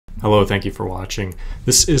Hello, thank you for watching.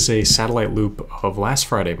 This is a satellite loop of last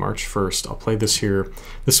Friday, March 1st. I'll play this here.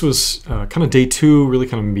 This was kind of day two, really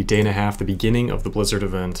kind of maybe day and a half, the beginning of the blizzard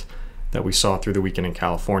event that we saw through the weekend in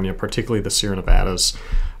California, particularly the Sierra Nevadas.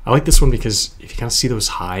 I like this one because if you kind of see those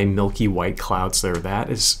high, milky white clouds there,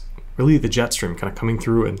 that is really the jet stream kind of coming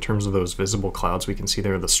through in terms of those visible clouds. We can see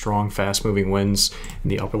there the strong, fast-moving winds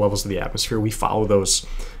in the upper levels of the atmosphere. We follow those,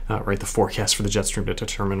 the forecast for the jet stream to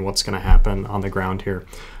determine what's going to happen on the ground here.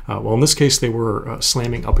 Well, in this case, they were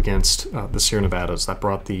slamming up against the Sierra Nevadas. That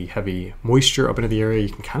brought the heavy moisture up into the area. You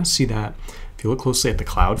can kind of see that if you look closely at the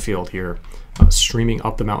cloud field here, streaming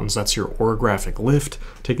up the mountains. That's your orographic lift,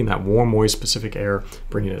 taking that warm, moist Pacific air,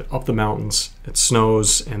 bringing it up the mountains. It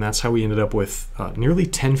snows, and that's how we ended up with nearly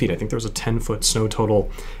 10 feet. I think there was a 10-foot snow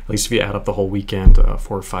total, at least if you add up the whole weekend, 4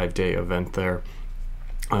 or 5 day event there.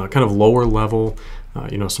 Kind of lower level, some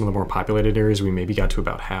of the more populated areas, we maybe got to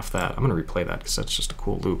about half that. I'm going to replay that because that's just a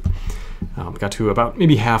cool loop. Got to about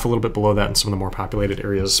maybe half, a little bit below that in some of the more populated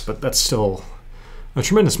areas, but that's still a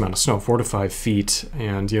tremendous amount of snow, 4 to 5 feet.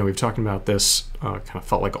 And, we've talked about this, kind of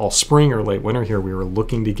felt like all spring or late winter here. We were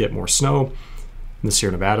looking to get more snow in the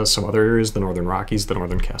Sierra Nevadas, some other areas, the Northern Rockies, the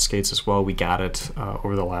Northern Cascades as well. We got it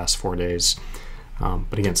over the last 4 days.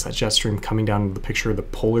 But against that jet stream coming down into the picture, the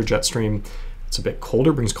polar jet stream, it's a bit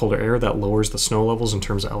colder, brings colder air, that lowers the snow levels in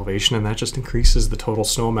terms of elevation, and that just increases the total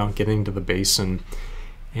snow amount getting to the basin.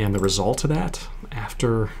 And the result of that,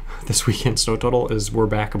 after this weekend snow total, is we're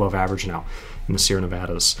back above average now in the Sierra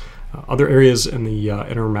Nevadas. Other areas in the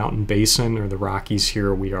Intermountain Basin or the Rockies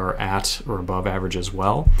here, we are at or above average as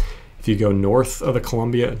well. If you go north of the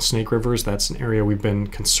Columbia and Snake Rivers, that's an area we've been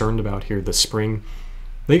concerned about here this spring.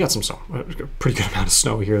 They got some snow, a pretty good amount of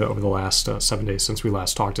snow here over the last 7 days since we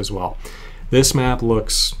last talked as well. This map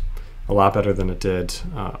looks a lot better than it did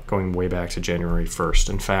going way back to January 1st.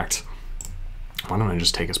 In fact, why don't I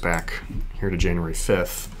just take us back here to January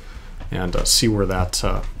 5th and see where that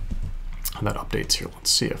updates here. Let's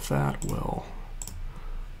see if that will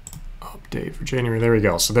update for January. There we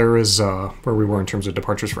go. So there is where we were in terms of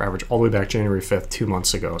departures for average all the way back January 5th, 2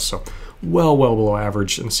 months ago. So well below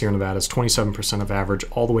average in the Sierra Nevadas, 27% of average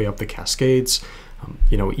all the way up the Cascades.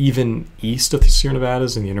 Even east of the Sierra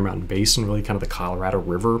Nevadas in the Intermountain Basin, really kind of the Colorado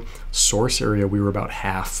River source area, we were about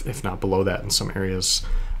half, if not below that in some areas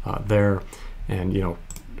there. And,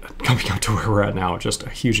 coming out to where we're at now, just a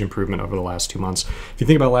huge improvement over the last 2 months. If you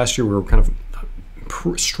think about last year, we were kind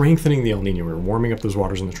of strengthening the El Nino. We were warming up those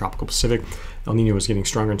waters in the tropical Pacific. El Nino was getting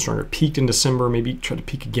stronger and stronger. Peaked in December, maybe tried to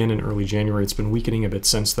peak again in early January. It's been weakening a bit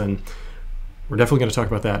since then. We're definitely going to talk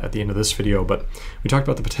about that at the end of this video, but we talked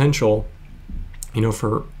about the potential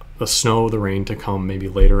for the snow, the rain to come maybe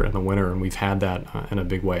later in the winter, and we've had that in a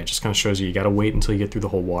big way. It just kind of shows you got to wait until you get through the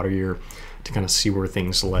whole water year to kind of see where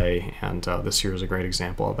things lay, and this year is a great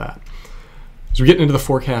example of that. As we get into the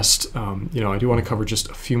forecast, I do want to cover just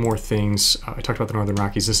a few more things. I talked about the Northern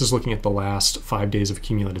Rockies. This is looking at the last 5 days of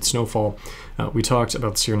accumulated snowfall. We talked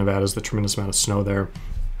about the Sierra Nevadas, the tremendous amount of snow there.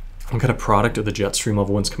 I'm kind of product of the jet stream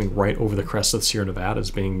level winds coming right over the crest of the Sierra Nevadas,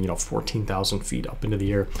 being 14,000 feet up into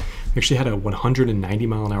the air. We actually had a 190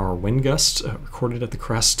 mile an hour wind gust recorded at the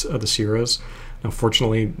crest of the Sierras. Now,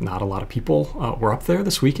 fortunately, not a lot of people were up there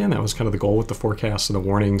this weekend. That was kind of the goal with the forecast and the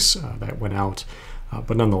warnings that went out.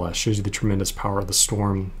 But nonetheless, shows you the tremendous power of the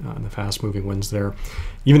storm and the fast-moving winds there.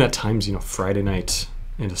 Even at times, Friday night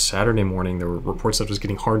into Saturday morning, there were reports that it was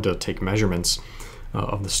getting hard to take measurements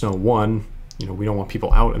of the snow. One, we don't want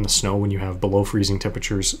people out in the snow when you have below freezing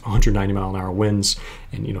temperatures, 190 mile an hour winds,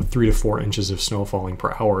 and 3 to 4 inches of snow falling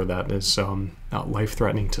per hour. That is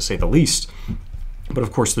life-threatening to say the least. But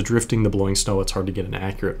of course, the drifting, the blowing snow, it's hard to get an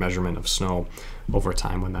accurate measurement of snow over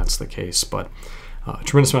time when that's the case. But a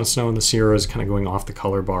tremendous amount of snow in the Sierras, kind of going off the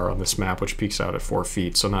color bar on this map, which peaks out at 4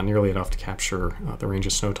 feet, so not nearly enough to capture the range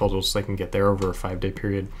of snow totals they can get there over a 5-day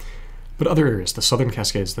period. But other areas, the Southern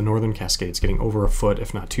Cascades, the Northern Cascades, getting over a foot,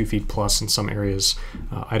 if not 2 feet plus in some areas.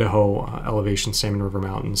 Idaho, elevation, Salmon River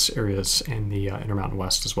Mountains areas, and the Intermountain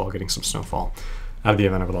West as well, getting some snowfall out of the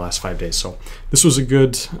event over the last 5 days. So this was a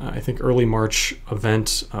good, I think, early March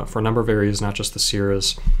event for a number of areas, not just the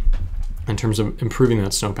Sierras, in terms of improving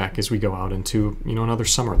that snowpack as we go out into another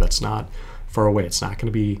summer that's not far away. It's not going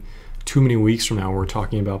to be too many weeks from now. We're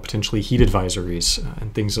talking about potentially heat advisories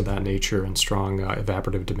and things of that nature, and strong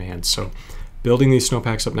evaporative demand. So building these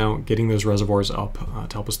snowpacks up now, getting those reservoirs up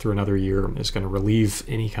to help us through another year is going to relieve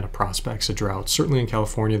any kind of prospects of drought, certainly in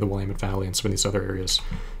California, the Willamette Valley, and some of these other areas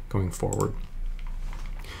going forward.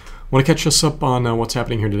 I want to catch us up on what's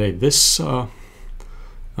happening here today. This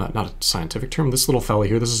not a scientific term, this little fella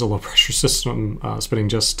here, this is a low pressure system spinning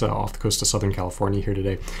just off the coast of Southern California here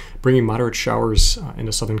today, bringing moderate showers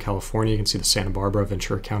into Southern California. You can see the Santa Barbara,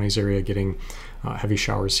 Ventura counties area getting heavy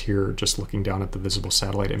showers here, just looking down at the visible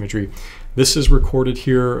satellite imagery. This is recorded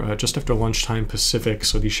here just after lunchtime Pacific,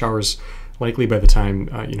 so these showers likely by the time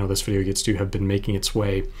this video gets to have been making its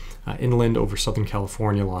way inland over Southern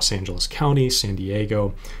California, Los Angeles County, San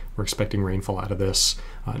Diego. We're expecting rainfall out of this.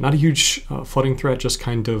 Not a huge flooding threat, just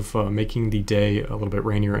kind of making the day a little bit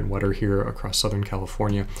rainier and wetter here across Southern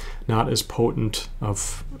California. Not as potent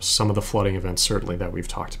of some of the flooding events, certainly, that we've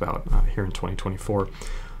talked about here in 2024.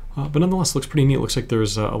 But nonetheless, looks pretty neat. Looks like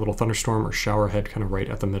there's a little thunderstorm or shower head kind of right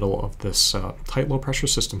at the middle of this tight low pressure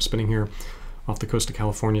system spinning here off the coast of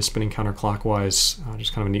California, spinning counterclockwise.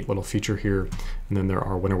 Just kind of a neat little feature here. And then there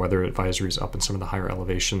are winter weather advisories up in some of the higher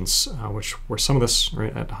elevations, where some of this,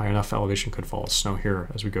 right at high enough elevation, could fall as snow here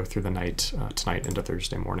as we go through the night tonight into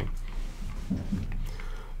Thursday morning.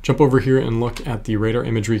 Jump over here and look at the radar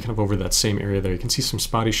imagery kind of over that same area there. You can see some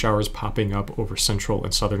spotty showers popping up over central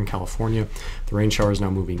and southern California. The rain shower is now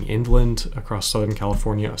moving inland across Southern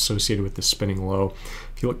California associated with the spinning low.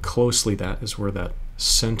 If you look closely, that is where that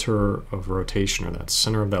center of rotation, or that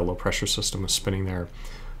center of that low pressure system is spinning there.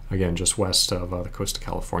 Again, just west of the coast of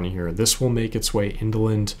California here. This will make its way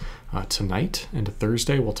inland tonight into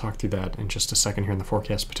Thursday. We'll talk through that in just a second here in the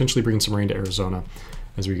forecast, potentially bringing some rain to Arizona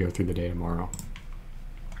as we go through the day tomorrow.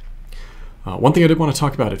 One thing I did want to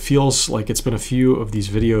talk about, it feels like it's been a few of these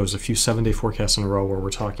videos, a few 7-day forecasts in a row where we're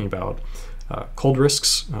talking about cold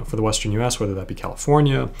risks for the western U.S., whether that be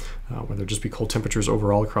California, whether it just be cold temperatures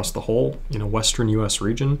overall across the whole western U.S.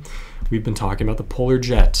 region. We've been talking about the polar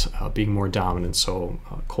jet being more dominant, so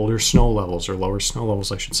colder snow levels, or lower snow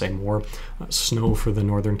levels, I should say, more snow for the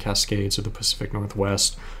northern Cascades or the Pacific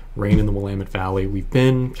Northwest, rain in the Willamette Valley. We've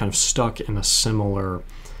been kind of stuck in a similar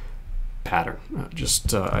pattern.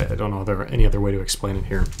 I don't know if there any other way to explain it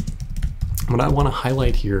here. What I want to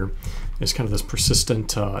highlight here is kind of this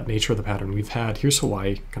persistent nature of the pattern we've had. Here's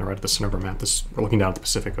Hawaii, kind of right at the center of our map. We're looking down at the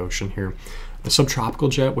Pacific Ocean here. The subtropical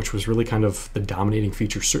jet, which was really kind of the dominating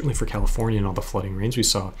feature, certainly for California and all the flooding rains we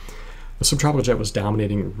saw. The subtropical jet was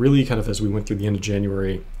dominating really kind of as we went through the end of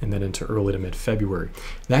January and then into early to mid-February.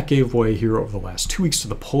 That gave way here over the last 2 weeks to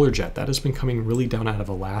the polar jet. That has been coming really down out of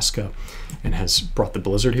Alaska and has brought the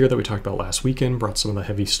blizzard here that we talked about last weekend, brought some of the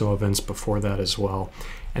heavy snow events before that as well.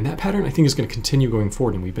 And that pattern, I think, is going to continue going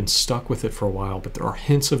forward, and we've been stuck with it for a while, but there are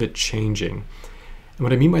hints of it changing. And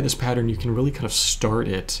what I mean by this pattern, you can really kind of start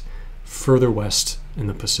it further west in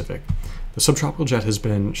the Pacific. The subtropical jet has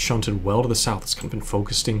been shunted well to the south. It's kind of been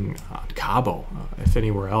focusing on Cabo, if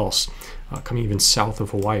anywhere else, coming even south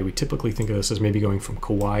of Hawaii. We typically think of this as maybe going from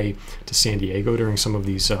Kauai to San Diego during some of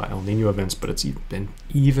these El Nino events, but it's been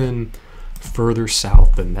even further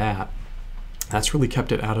south than that. That's really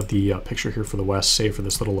kept it out of the picture here for the west, save for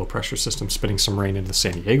this little low pressure system spinning some rain into the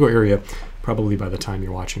San Diego area, probably by the time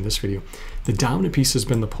you're watching this video. The dominant piece has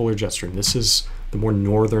been the polar jet stream. This is the more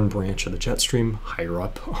northern branch of the jet stream, higher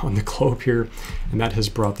up on the globe here, and that has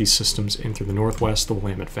brought these systems in through the northwest, the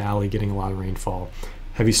Willamette Valley, getting a lot of rainfall.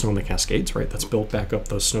 Heavy snow in the Cascades, right? That's built back up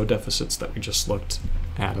those snow deficits that we just looked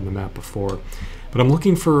at on the map before. But I'm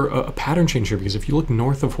looking for a pattern change here, because if you look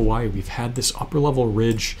north of Hawaii, we've had this upper level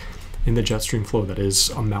ridge in the jet stream flow that is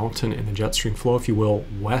a mountain in the jet stream flow, if you will,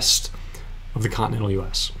 west of the continental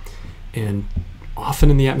US. And often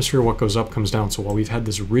in the atmosphere, what goes up comes down. So while we've had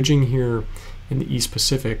this ridging here in the East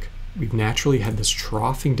Pacific, we've naturally had this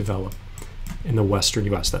troughing develop in the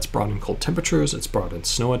western US. That's brought in cold temperatures, it's brought in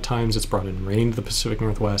snow at times, it's brought in rain to the Pacific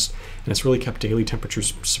Northwest, and it's really kept daily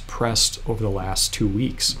temperatures suppressed over the last 2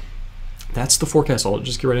 weeks. That's the forecast. I'll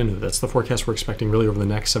just get right into it. That's the forecast we're expecting really over the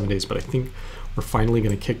next 7 days, but I think we're finally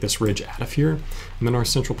going to kick this ridge out of here and then our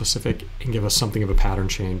Central Pacific and give us something of a pattern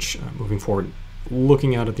change moving forward,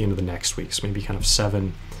 looking out at the end of the next weeks, maybe kind of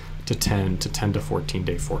 7 to 10 to 14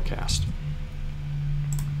 day forecast.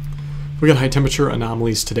 We got high temperature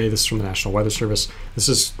anomalies today. This is from the National Weather Service. This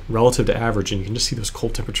is relative to average, and you can just see those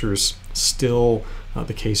cold temperatures still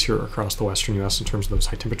the case here across the western US in terms of those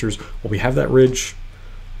high temperatures. Well, we have that ridge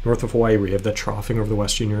north of Hawaii, we have that troughing over the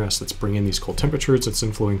western US that's bringing these cold temperatures. It's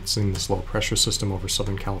influencing this low pressure system over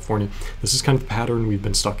Southern California. This is kind of the pattern we've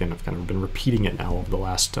been stuck in. I've kind of been repeating it now over the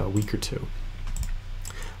last week or two.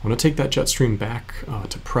 I want to take that jet stream back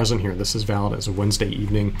to present here. This is valid as a Wednesday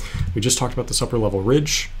evening. We just talked about this upper level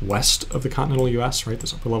ridge west of the continental US, right?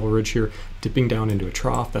 This upper level ridge here dipping down into a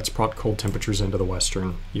trough that's brought cold temperatures into the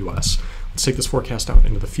western US. Let's take this forecast out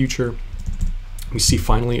into the future. We see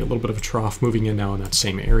finally a little bit of a trough moving in now in that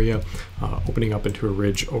same area, opening up into a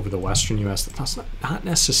ridge over the western US. That's not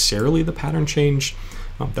necessarily the pattern change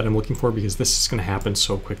that I'm looking for, because this is going to happen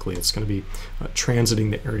so quickly. It's going to be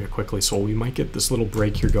transiting the area quickly. So we might get this little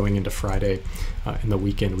break here going into Friday in the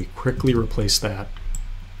weekend. We quickly replace that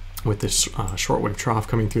with this shortwave trough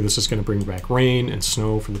coming through. This is going to bring back rain and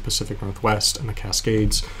snow from the Pacific Northwest and the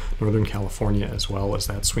Cascades, Northern California, as well as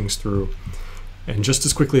that swings through. And just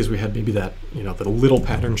as quickly as we had maybe that, the little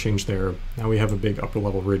pattern change there, now we have a big upper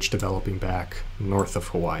level ridge developing back north of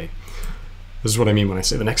Hawaii. This is what I mean when I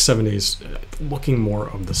say the next 7 days looking more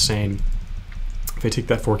of the same. If I take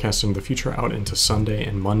that forecast into the future out into Sunday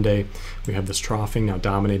and Monday, we have this troughing now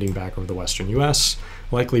dominating back over the western U.S.,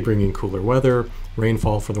 likely bringing cooler weather,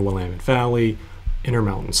 rainfall for the Willamette Valley,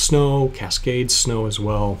 intermountain snow, Cascades snow as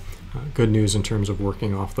well. Good news in terms of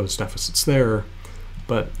working off those deficits there,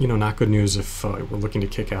 but not good news if we're looking to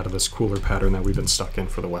kick out of this cooler pattern that we've been stuck in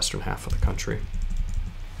for the western half of the country.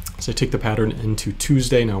 So I take the pattern into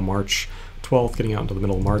Tuesday, now March 12th, getting out into the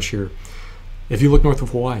middle of March here. If you look north of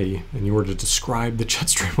Hawaii and you were to describe the jet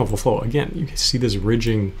stream level flow, again, you can see this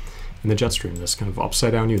ridging in the jet stream, this kind of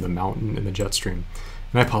upside down view, the mountain in the jet stream.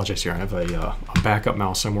 And I apologize here, I have a backup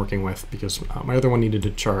mouse I'm working with because my other one needed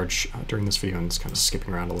to charge during this video and it's kind of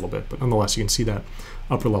skipping around a little bit. But nonetheless, you can see that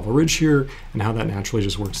upper level ridge here and how that naturally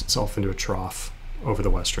just works itself into a trough over the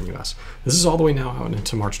western US. This is all the way now out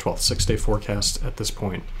into March 12th, 6-day forecast at this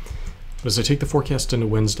point. But as I take the forecast into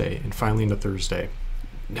Wednesday and finally into Thursday,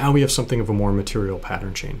 now we have something of a more material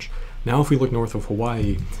pattern change. Now if we look north of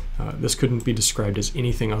Hawaii, this couldn't be described as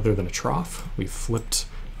anything other than a trough. We've flipped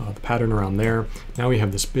the pattern around there. Now we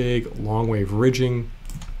have this big long wave ridging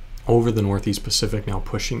over the Northeast Pacific, now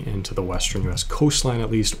pushing into the western US coastline,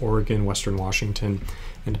 at least Oregon, western Washington,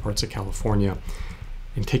 and parts of California.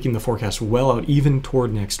 And taking the forecast well out, even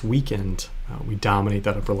toward next weekend, we dominate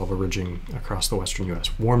that upper level ridging across the western US.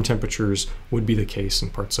 Warm temperatures would be the case in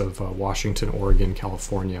parts of Washington, Oregon,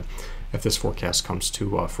 California, if this forecast comes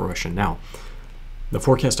to fruition. Now, the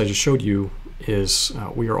forecast I just showed you is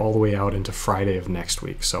we are all the way out into Friday of next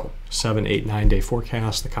week. So 7, 8, 9-day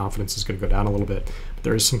forecast. The confidence is going to go down a little bit. But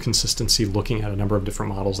there is some consistency looking at a number of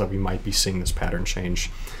different models that we might be seeing this pattern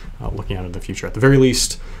change looking out in the future. At the very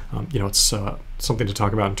least, it's something to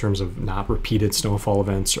talk about in terms of not repeated snowfall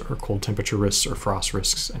events or cold temperature risks or frost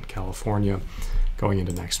risks in California going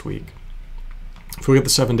into next week. If we look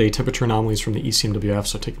at the 7-day temperature anomalies from the ECMWF,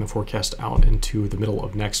 so taking the forecast out into the middle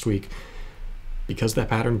of next week, because that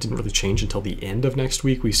pattern didn't really change until the end of next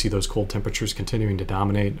week, we see those cold temperatures continuing to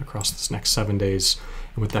dominate across this next 7 days.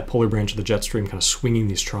 And with that polar branch of the jet stream kind of swinging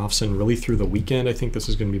these troughs in really through the weekend, I think this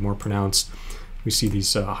is going to be more pronounced. We see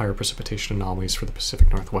these higher precipitation anomalies for the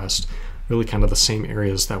Pacific Northwest, really kind of the same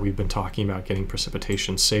areas that we've been talking about getting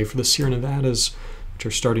precipitation, save for the Sierra Nevadas, which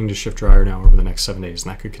are starting to shift drier now over the next 7 days.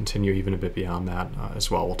 And that could continue even a bit beyond that as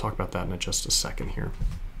well. We'll talk about that in just a second here.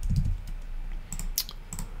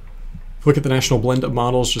 Look at the national blend of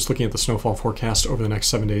models, just looking at the snowfall forecast over the next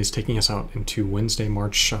 7 days, taking us out into Wednesday,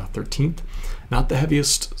 March 13th. Not the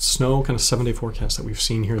heaviest snow, kind of 7-day forecast that we've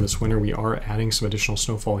seen here this winter. We are adding some additional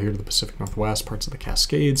snowfall here to the Pacific Northwest, parts of the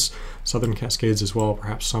Cascades, southern Cascades as well,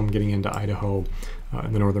 perhaps some getting into Idaho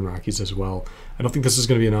and the northern Rockies as well. I don't think this is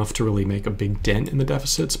going to be enough to really make a big dent in the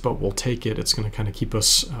deficits, but we'll take it. It's going to kind of keep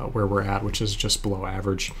us where we're at, which is just below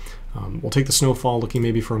average. We'll take the snowfall, looking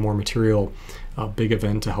maybe for a more material big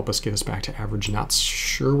event to help us get us back to average. Not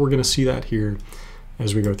sure we're going to see that here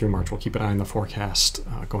as we go through March. We'll keep an eye on the forecast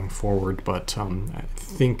going forward, but I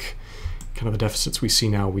think kind of the deficits we see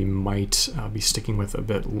now we might be sticking with a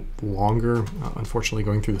bit longer, unfortunately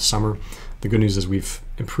going through the summer. The good news is we've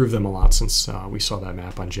improved them a lot since we saw that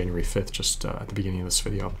map on January 5th, just at the beginning of this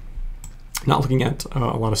video. Not looking at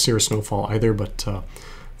a lot of serious snowfall either, but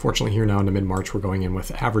fortunately here now into mid-March, we're going in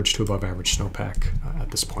with average to above average snowpack at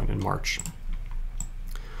this point in March.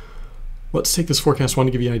 Let's take this forecast. I want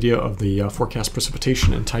to give you an idea of the forecast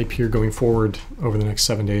precipitation and type here going forward over the next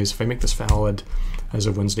 7 days. If I make this valid as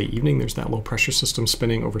of Wednesday evening, there's that low pressure system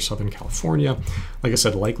spinning over Southern California. Like I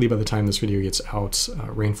said, likely by the time this video gets out,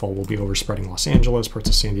 rainfall will be overspreading Los Angeles, parts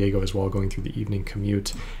of San Diego as well, going through the evening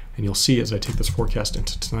commute. And you'll see as I take this forecast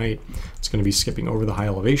into tonight, it's going to be skipping over the high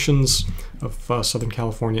elevations of Southern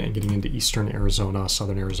California and getting into eastern Arizona,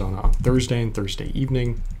 southern Arizona on Thursday and Thursday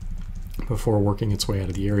evening, before working its way out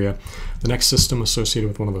of the area. The next system associated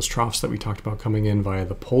with one of those troughs that we talked about coming in via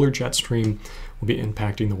the polar jet stream will be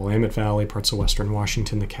impacting the Willamette Valley, parts of western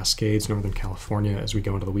Washington, the Cascades, northern California as we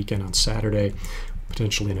go into the weekend on Saturday.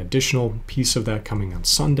 Potentially an additional piece of that coming on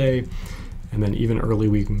Sunday. And then even early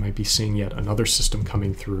week, we might be seeing yet another system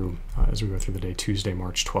coming through as we go through the day, Tuesday,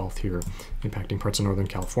 March 12th here, impacting parts of Northern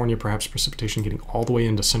California, perhaps precipitation getting all the way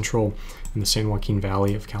into central in the San Joaquin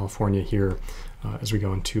Valley of California here as we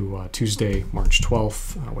go into Tuesday, March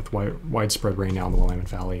 12th, with widespread rain now in the Willamette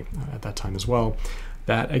Valley at that time as well.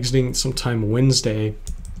 That exiting sometime Wednesday,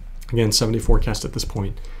 again, 7-day forecast at this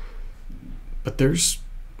point. But there's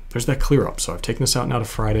that clear up. So I've taken this out now to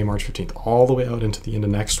Friday, March 15th, all the way out into the end of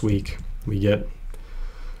next week. We get,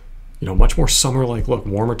 much more summer-like look,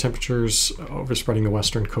 warmer temperatures overspreading the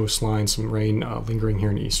western coastline, some rain lingering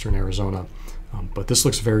here in eastern Arizona. But this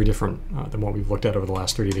looks very different than what we've looked at over the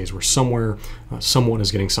last 30 days, where somewhere someone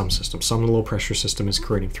is getting some system. Some low pressure system is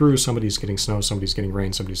creating through, somebody's getting snow, somebody's getting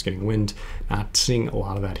rain, somebody's getting wind. Not seeing a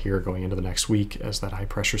lot of that here going into the next week as that high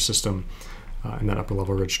pressure system and that upper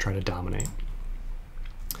level ridge try to dominate.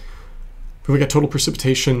 If we look at total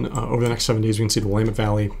precipitation over the next 7 days, we can see the Willamette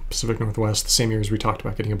Valley, Pacific Northwest, the same areas we talked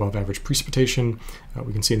about getting above average precipitation.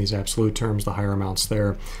 We can see in these absolute terms the higher amounts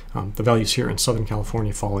there. The values here in Southern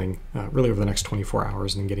California falling really over the next 24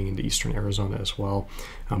 hours and then getting into eastern Arizona as well.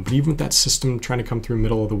 But even with that system trying to come through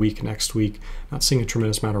middle of the week next week, not seeing a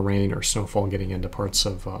tremendous amount of rain or snowfall getting into parts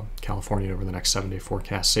of California over the next 7-day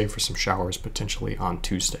forecast, save for some showers potentially on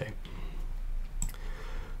Tuesday.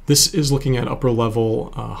 This is looking at upper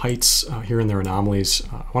level heights here in their anomalies.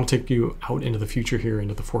 I want to take you out into the future here,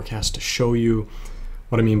 into the forecast to show you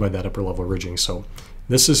what I mean by that upper level ridging. So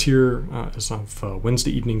this is here as of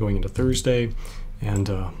Wednesday evening going into Thursday. And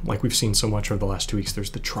like we've seen so much over the last 2 weeks,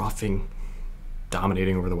 there's the troughing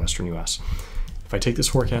dominating over the western US. If I take this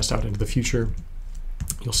forecast out into the future,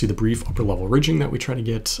 you'll see the brief upper level ridging that we try to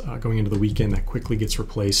get going into the weekend that quickly gets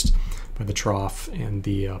replaced by the trough and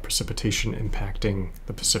the precipitation impacting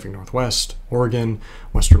the Pacific Northwest, Oregon,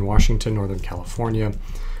 Western Washington, Northern California.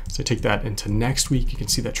 So I take that into next week. You can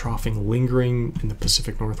see that troughing lingering in the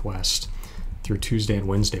Pacific Northwest through Tuesday and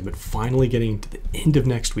Wednesday, but finally getting to the end of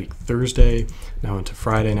next week, Thursday, now into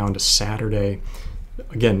Friday, now into Saturday.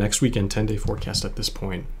 Again, next weekend, 10-day forecast at this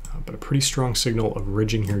point. But a pretty strong signal of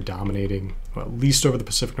ridging here dominating, well, at least over the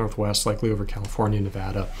Pacific Northwest, likely over California,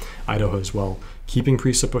 Nevada, Idaho as well. Keeping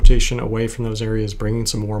precipitation away from those areas, bringing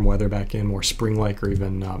some warm weather back in, more spring-like or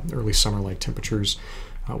even early summer-like temperatures.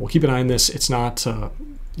 We'll keep an eye on this. It's not,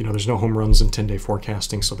 there's no home runs in 10-day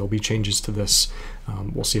forecasting, so there'll be changes to this.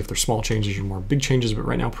 We'll see if there's small changes or more big changes, but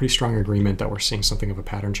right now, pretty strong agreement that we're seeing something of a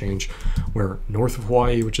pattern change where north of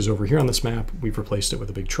Hawaii, which is over here on this map, we've replaced it with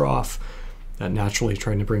a big trough. That naturally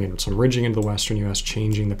trying to bring in some ridging into the western U.S.,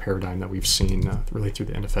 changing the paradigm that we've seen really through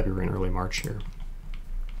the end of February and early March here.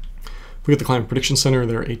 If we get the Climate Prediction Center,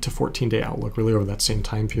 their 8 to 14-day outlook really over that same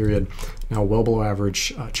time period. Now well below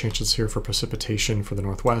average chances here for precipitation for the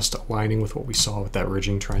Northwest, aligning with what we saw with that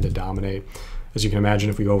ridging trying to dominate. As you can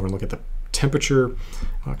imagine, if we go over and look at the temperature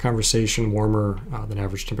conversation, warmer than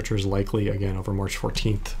average temperatures likely again over March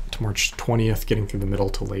 14th to March 20th, getting through the middle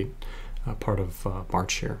to late part of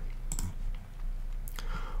March here.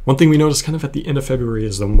 One thing we noticed kind of at the end of February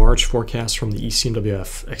is the March forecast from the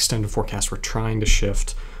ECMWF extended forecast were trying to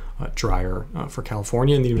shift drier for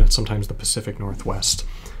California and even sometimes the Pacific Northwest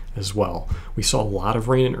as well. We saw a lot of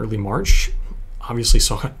rain in early March. Obviously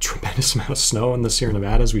saw a tremendous amount of snow in the Sierra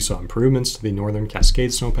Nevadas. We saw improvements to the Northern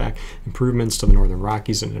Cascades snowpack, improvements to the Northern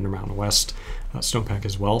Rockies and Intermountain West snowpack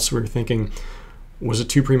as well. So we were thinking, was it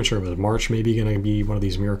too premature? Was March maybe going to be one of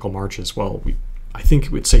these miracle Marches? Well, I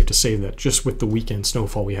think it's safe to say that just with the weekend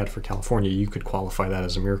snowfall we had for California, you could qualify that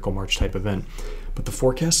as a miracle March type event. But the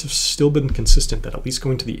forecasts have still been consistent that at least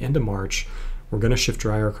going to the end of March, we're going to shift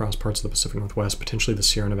drier across parts of the Pacific Northwest, potentially the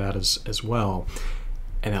Sierra Nevadas as well.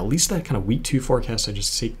 And at least that kind of week 2 forecast I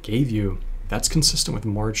just gave you, that's consistent with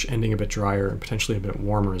March ending a bit drier and potentially a bit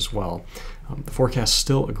warmer as well. The forecast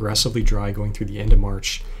still aggressively dry going through the end of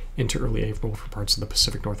March into early April for parts of the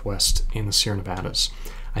Pacific Northwest and the Sierra Nevadas.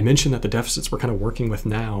 I mentioned that the deficits we're kind of working with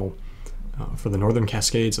now for the Northern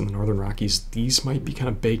Cascades and the Northern Rockies, these might be kind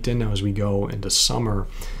of baked in now as we go into summer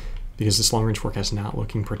because this long-range forecast not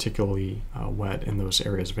looking particularly wet in those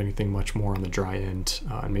areas, if anything, much more on the dry end,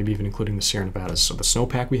 and maybe even including the Sierra Nevadas. So the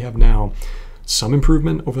snowpack we have now, some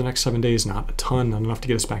improvement over the next 7 days, not a ton, not enough to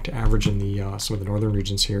get us back to average in the some of the northern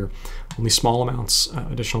regions here. Only small amounts,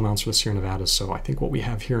 additional amounts for the Sierra Nevadas. So I think what we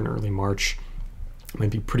have here in early March might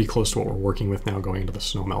be pretty close to what we're working with now going into the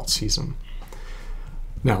snowmelt season.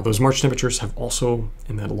 Now, those March temperatures have also,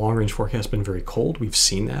 in that long-range forecast, been very cold. We've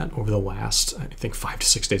seen that over the last, I think, 5 to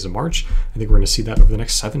 6 days of March. I think we're going to see that over the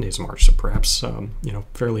next 7 days of March, so perhaps,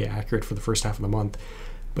 fairly accurate for the first half of the month.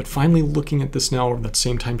 But finally, looking at this now over that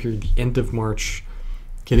same time period, the end of March,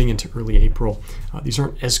 getting into early April, these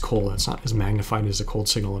aren't as cold. It's not as magnified as a cold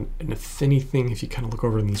signal. And if anything, if you kind of look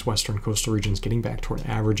over in these western coastal regions, getting back toward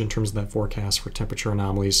average in terms of that forecast for temperature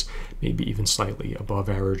anomalies, maybe even slightly above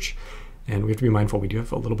average. And we have to be mindful, we do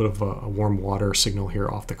have a little bit of a warm water signal here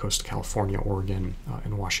off the coast of California, Oregon,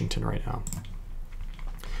 and Washington right now.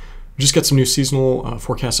 We just got some new seasonal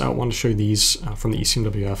forecasts out. I wanted to show you these from the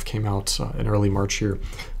ECMWF, came out in early March here.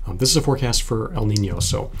 This is a forecast for El Nino.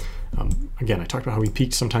 So again, I talked about how we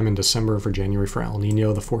peaked sometime in December for January for El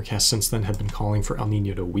Nino. The forecast since then had been calling for El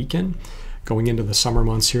Nino to weaken. Going into the summer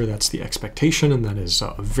months here, that's the expectation, and that is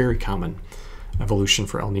a very common evolution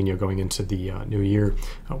for El Nino going into the new year.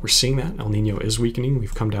 We're seeing that El Nino is weakening.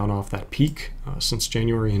 We've come down off that peak since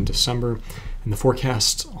January and December. And the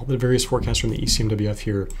forecast, all the various forecasts from the ECMWF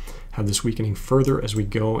here have this weakening further as we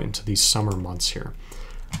go into these summer months here.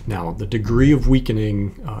 Now, the degree of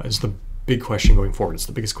weakening is the big question going forward. It's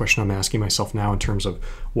the biggest question I'm asking myself now in terms of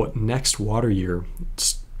what next water year,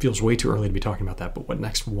 it feels way too early to be talking about that, but what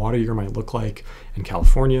next water year might look like in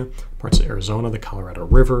California, parts of Arizona, the Colorado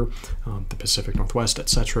River, the Pacific Northwest,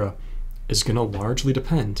 etc., is going to largely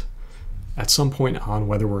depend at some point on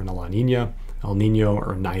whether we're in a La Nina, El Nino,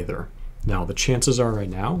 or neither. Now, the chances are right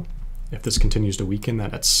now, if this continues to weaken,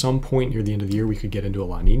 that at some point near the end of the year, we could get into a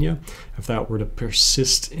La Nina. If that were to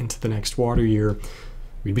persist into the next water year,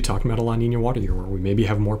 we'd be talking about a La Nina water year where we maybe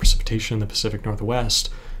have more precipitation in the Pacific Northwest,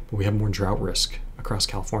 but we have more drought risk across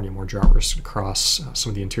California, more drought risk across some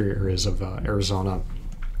of the interior areas of Arizona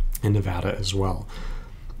and Nevada as well.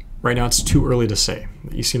 Right now, it's too early to say.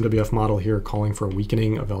 The ECMWF model here calling for a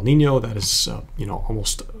weakening of El Nino. That is,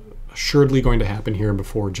 almost assuredly going to happen here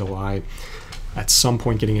before July. At some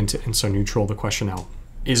point getting into INSO neutral, the question now,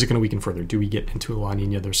 is it going to weaken further? Do we get into a La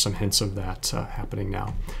Nina? There's some hints of that happening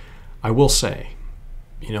now. I will say,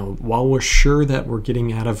 while we're sure that we're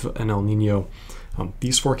getting out of an El Nino,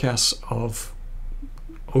 these forecasts of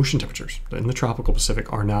ocean temperatures in the tropical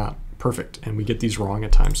Pacific are not perfect, and we get these wrong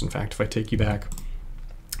at times. In fact, if I take you back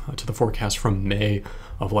to the forecast from May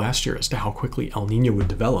of last year as to how quickly El Nino would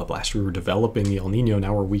develop. Last year we were developing the El Nino,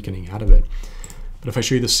 now we're weakening out of it. But if I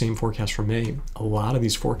show you the same forecast from May, a lot of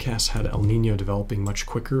these forecasts had El Nino developing much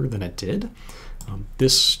quicker than it did.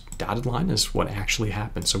 This dotted line is what actually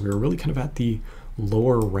happened. So we were really kind of at the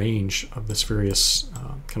lower range of this various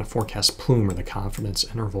kind of forecast plume, or the confidence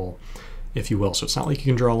interval, if you will. So it's not like you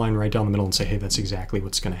can draw a line right down the middle and say, hey, that's exactly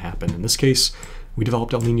what's going to happen. In this case, we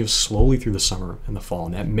developed El Nino slowly through the summer and the fall,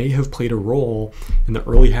 and that may have played a role in the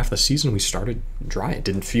early half of the season. We started dry. It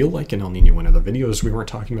didn't feel like an El Nino. In other videos, we weren't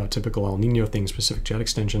talking about typical El Nino things, Pacific jet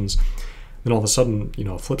extensions. Then all of a sudden,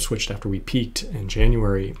 a flip switched after we peaked in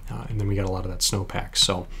January, and then we got a lot of that snowpack.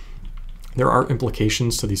 So there are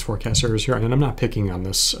implications to these forecast errors here, and I'm not picking on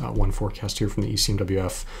this one forecast here from the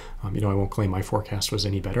ECMWF. I won't claim my forecast was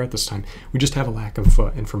any better at this time. We just have a lack of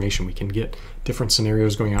information. We can get different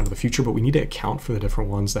scenarios going out into the future, but we need to account for the different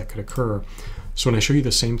ones that could occur. So when I show you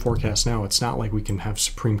the same forecast now, it's not like we can have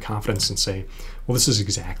supreme confidence and say, well, this is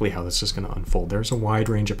exactly how this is going to unfold. There's a wide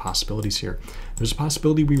range of possibilities here. There's a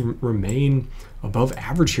possibility we remain above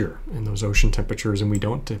average here in those ocean temperatures, and we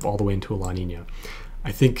don't dip all the way into a La Nina.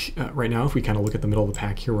 I think right now, if we kind of look at the middle of the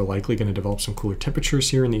pack here, we're likely going to develop some cooler temperatures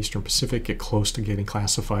here in the Eastern Pacific, get close to getting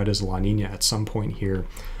classified as La Nina at some point here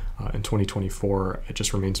in 2024. It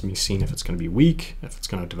just remains to be seen if it's going to be weak, if it's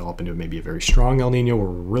going to develop into maybe a very strong El Nino. We're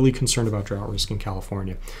really concerned about drought risk in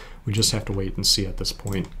California. We just have to wait and see at this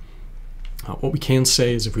point. What we can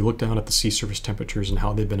say is if we look down at the sea surface temperatures and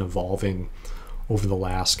how they've been evolving over the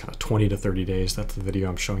last kind of 20 to 30 days, that's the video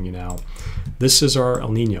I'm showing you now. This is our El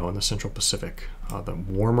Nino in the Central Pacific. The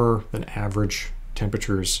warmer than average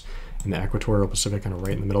temperatures in the equatorial Pacific, kind of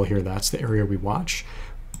right in the middle here, that's the area we watch.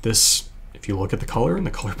 This, if you look at the color in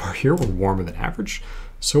the color bar here, we're warmer than average.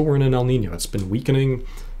 So we're in an El Nino. It's been weakening,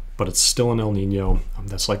 but it's still an El Nino.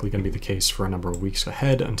 That's likely going to be the case for a number of weeks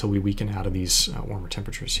ahead until we weaken out of these warmer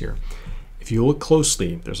temperatures here. If you look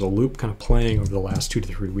closely, there's a loop kind of playing over the last 2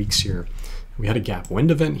 to 3 weeks here. We had a gap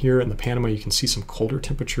wind event here in the Panama. You can see some colder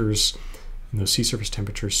temperatures and those sea surface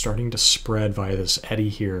temperatures starting to spread via this eddy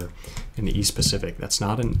here in the East Pacific. That's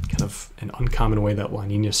not an uncommon way that La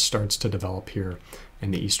Nina starts to develop here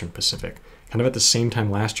in the Eastern Pacific. Kind of at the same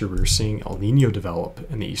time last year, we were seeing El Nino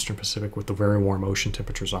develop in the Eastern Pacific with the very warm ocean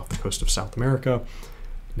temperatures off the coast of South America.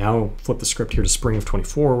 Now flip the script here to spring of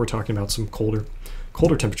 24. We're talking about some colder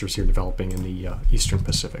temperatures here developing in the Eastern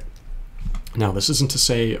Pacific. Now, this isn't to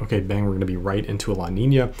say, okay, bang, we're going to be right into a La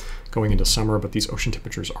Nina going into summer, but these ocean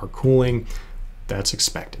temperatures are cooling. That's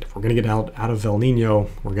expected. If we're going to get out of El Nino,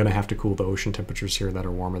 we're going to have to cool the ocean temperatures here that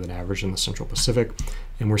are warmer than average in the Central Pacific,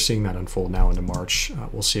 and we're seeing that unfold now into March.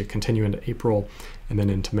 We'll see it continue into April, and then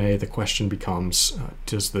into May. The question becomes,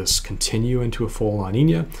 does this continue into a full La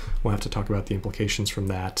Nina? We'll have to talk about the implications from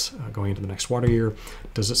that going into the next water year.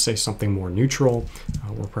 Does it say something more neutral,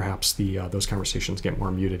 or perhaps those conversations get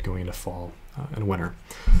more muted going into fall and winter?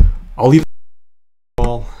 I'll leave it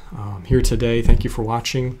all here today. Thank you for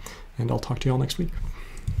watching, and I'll talk to you all next week.